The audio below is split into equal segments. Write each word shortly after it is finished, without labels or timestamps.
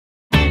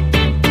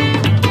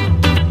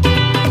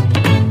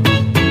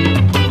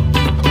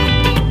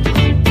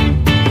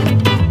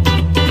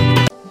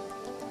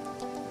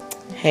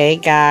Hey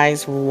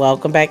guys,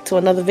 welcome back to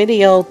another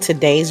video.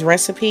 Today's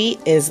recipe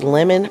is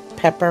lemon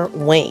pepper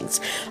wings.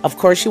 Of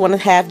course, you want to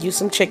have you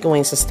some chicken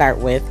wings to start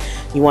with.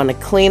 You want to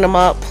clean them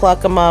up,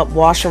 pluck them up,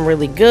 wash them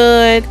really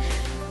good.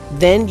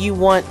 Then you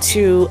want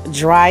to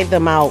dry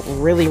them out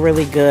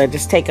really good.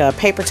 Just take a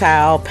paper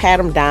towel, pat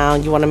them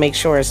down. You want to make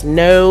sure there's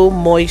no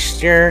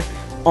moisture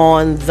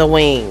on the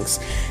wings.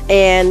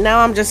 And now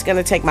I'm just going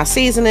to take my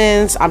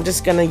seasonings. I'm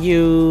just going to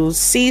use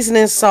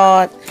seasoning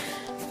salt.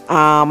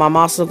 I'm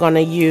also going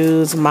to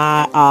use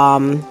my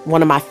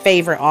one of my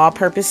favorite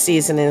all-purpose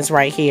seasonings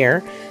right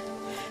here.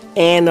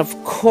 And of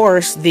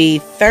course, the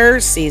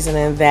third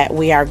seasoning that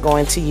we are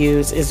going to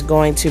use is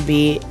going to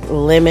be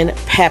lemon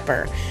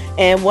pepper.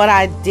 And what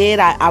I did,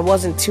 I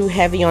wasn't too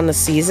heavy on the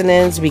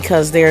seasonings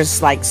because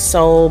there's like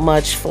so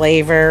much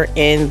flavor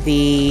in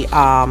the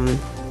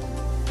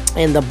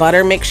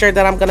butter mixture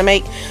that I'm going to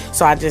make.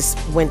 So I just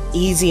went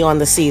easy on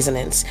the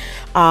seasonings.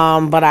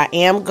 But I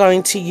am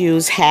going to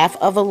use half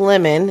of a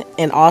lemon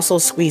and also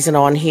squeeze it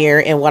on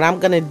here. And what I'm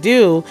going to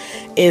do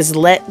is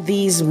let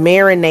these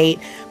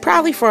marinate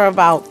probably for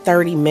about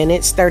 30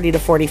 minutes, 30 to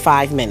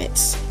 45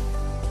 minutes.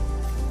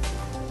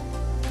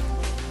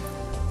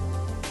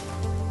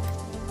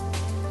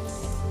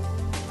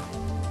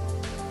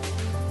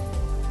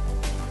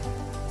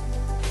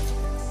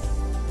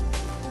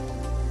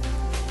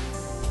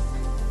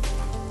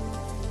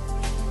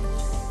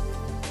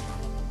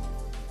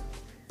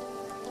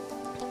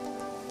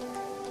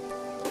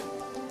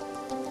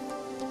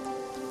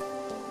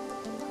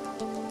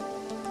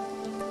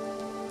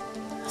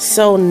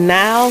 So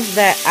now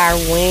that our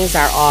wings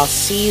are all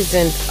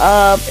seasoned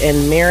up and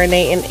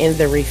marinating in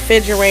the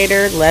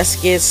refrigerator, let's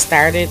get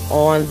started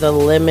on the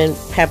lemon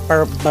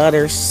pepper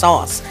butter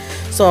sauce.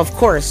 So of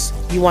course,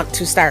 you want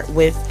to start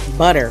with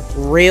butter,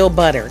 real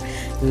butter,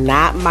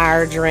 not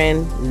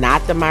margarine,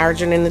 not the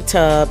margarine in the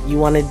tub. You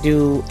want to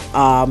do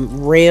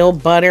real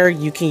butter.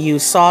 You can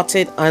use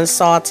salted,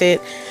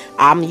 unsalted.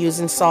 I'm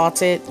using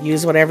salted.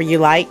 Use whatever you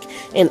like.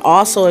 And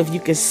also, if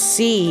you can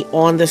see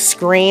on the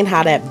screen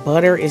how that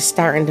butter is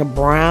starting to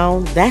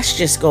brown, that's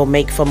just gonna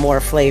make for more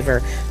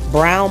flavor.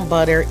 Brown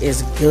butter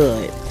is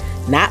good.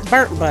 Not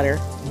burnt butter,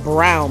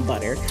 brown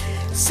butter.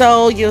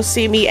 So you'll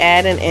see me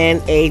adding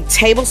in a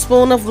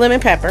tablespoon of lemon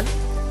pepper.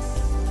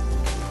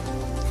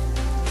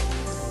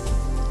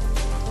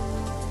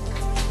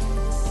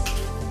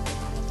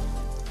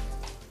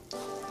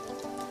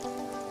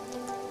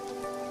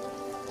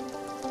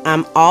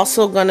 I'm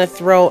also going to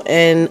throw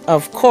in,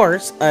 of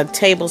course, a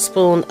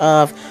tablespoon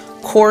of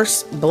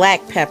coarse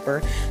black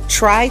pepper.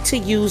 Try to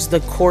use the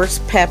coarse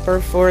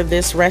pepper for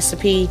this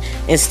recipe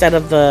instead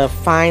of the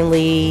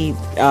finely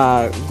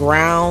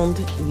ground.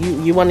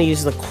 You want to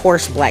use the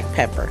coarse black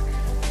pepper.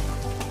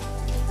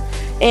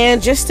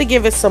 And just to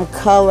give it some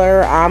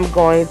color, I'm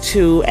going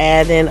to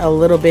add in a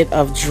little bit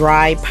of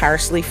dry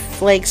parsley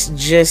flakes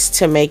just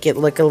to make it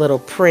look a little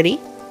pretty.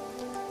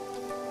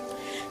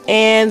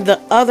 And the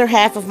other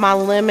half of my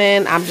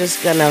lemon, I'm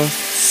just gonna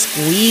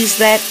squeeze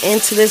that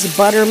into this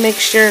butter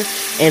mixture,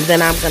 and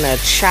then I'm gonna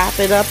chop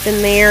it up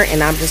in there,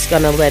 and I'm just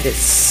gonna let it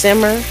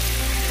simmer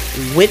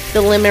with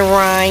the lemon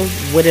rind,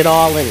 with it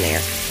all in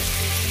there.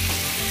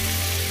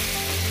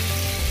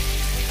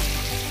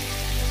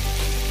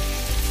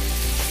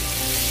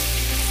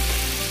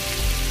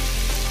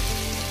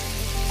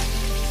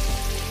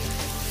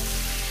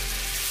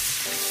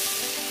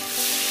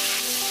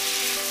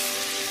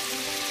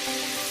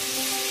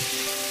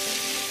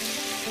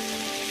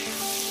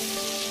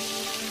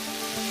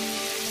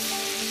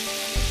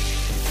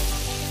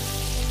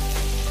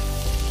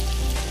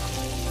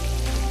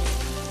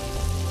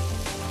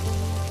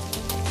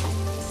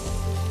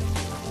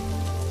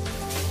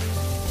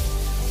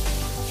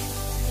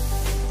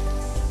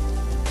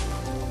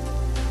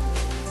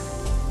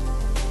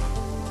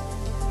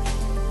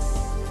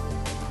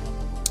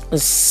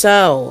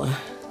 So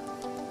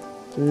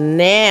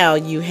now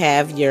you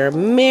have your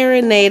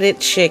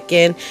marinated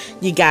chicken.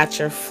 You got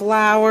your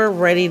flour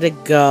ready to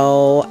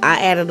go.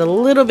 I added a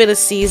little bit of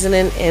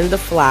seasoning in the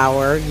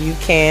flour. You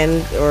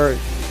can, or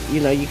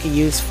you can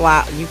use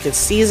flour. You can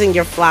season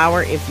your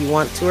flour if you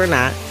want to or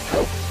not.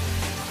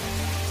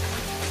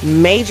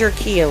 Major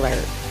key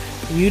alert.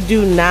 You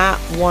do not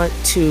want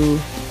to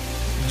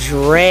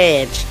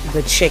dredge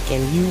the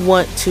chicken. You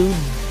want to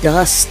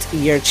dust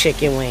your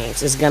chicken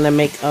wings. It's gonna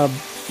make a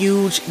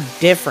huge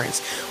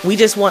difference. We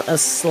just want a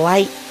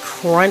slight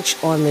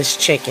crunch on this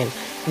chicken.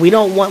 We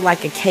don't want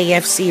like a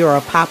KFC or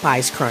a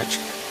Popeyes crunch.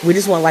 We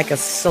just want like a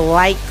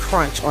slight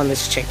crunch on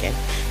this chicken.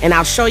 And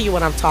I'll show you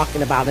what I'm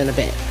talking about in a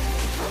bit.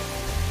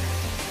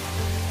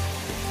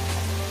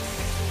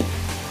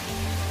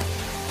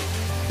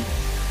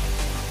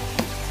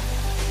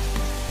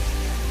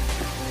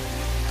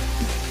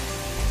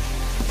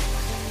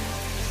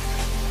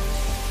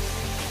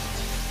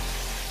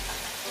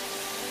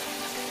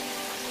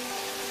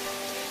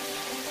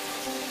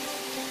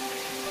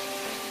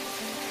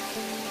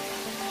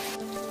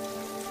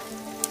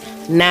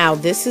 Now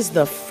this is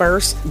the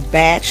first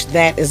batch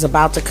that is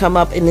about to come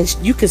up, and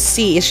you can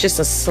see it's just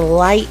a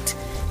slight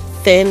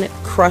thin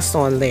crust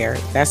on there.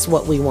 That's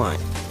what we want.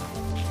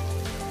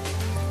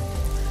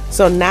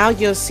 So now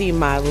you'll see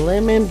my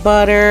lemon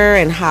butter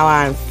and how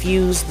I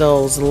infuse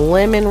those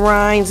lemon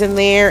rinds in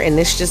there, and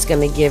it's just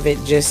gonna give it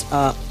just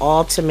a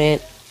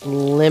ultimate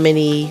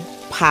lemony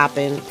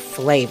poppin'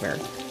 flavor.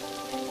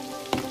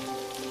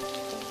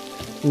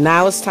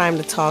 Now it's time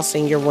to toss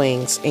in your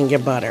wings in your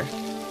butter.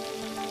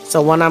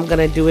 So what I'm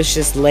gonna do is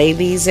just lay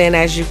these in.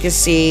 As you can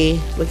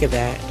see, look at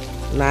that,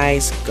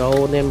 nice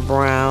golden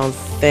brown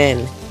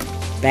thin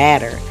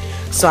batter.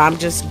 So I'm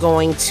just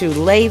going to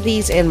lay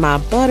these in my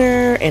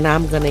butter, and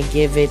I'm gonna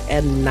give it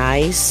a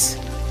nice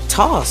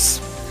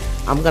toss.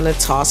 I'm gonna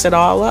toss it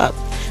all up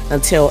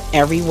until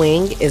every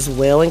wing is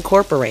well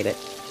incorporated.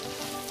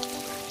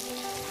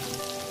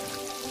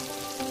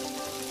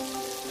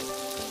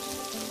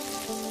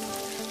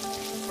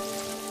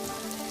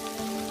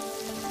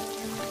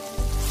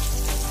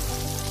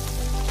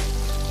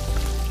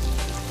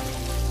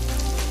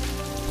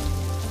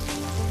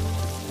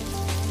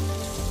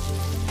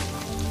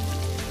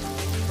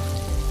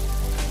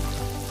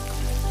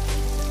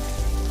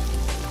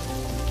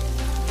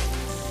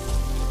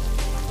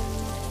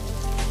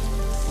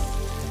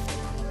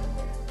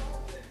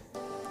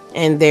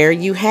 And there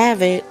you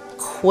have it.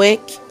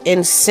 Quick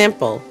and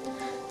simple.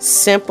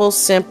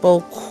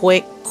 Simple,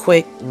 quick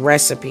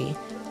recipe.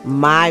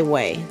 My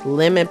way.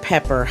 Lemon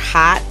pepper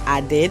hot.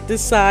 I did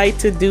decide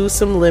to do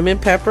some lemon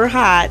pepper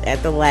hot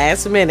at the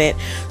last minute.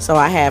 So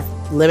I have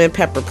lemon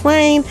pepper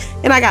plain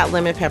and I got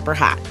lemon pepper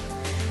hot.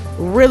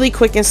 Really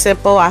quick and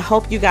simple. I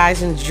hope you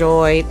guys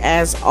enjoyed.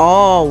 As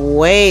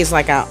always,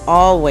 like I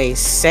always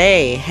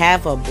say,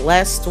 have a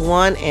blessed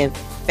one, and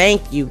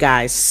thank you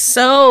guys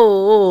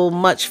so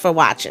much for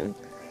watching.